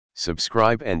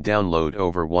Subscribe and download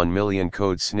over 1 million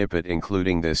code snippet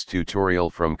including this tutorial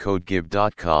from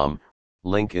codegive.com,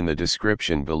 link in the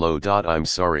description below. I'm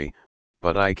sorry,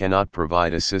 but I cannot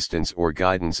provide assistance or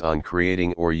guidance on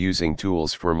creating or using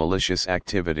tools for malicious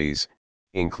activities,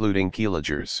 including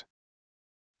keyloggers.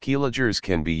 Keyloggers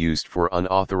can be used for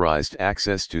unauthorized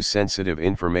access to sensitive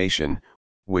information,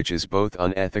 which is both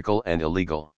unethical and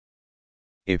illegal.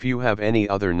 If you have any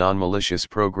other non-malicious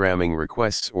programming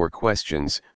requests or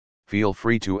questions, feel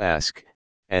free to ask,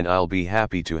 and I'll be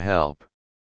happy to help.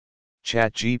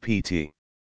 ChatGPT.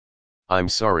 I'm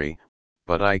sorry,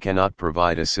 but I cannot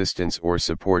provide assistance or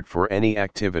support for any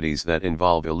activities that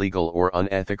involve illegal or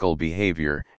unethical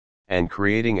behavior, and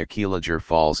creating a keylogger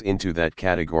falls into that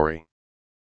category.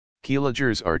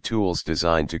 Keyloggers are tools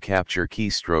designed to capture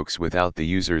keystrokes without the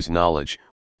user's knowledge,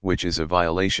 which is a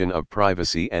violation of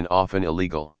privacy and often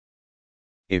illegal.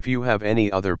 If you have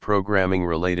any other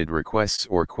programming-related requests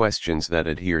or questions that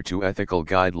adhere to ethical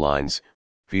guidelines,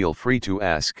 feel free to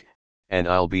ask, and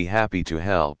I'll be happy to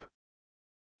help.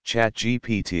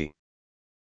 ChatGPT.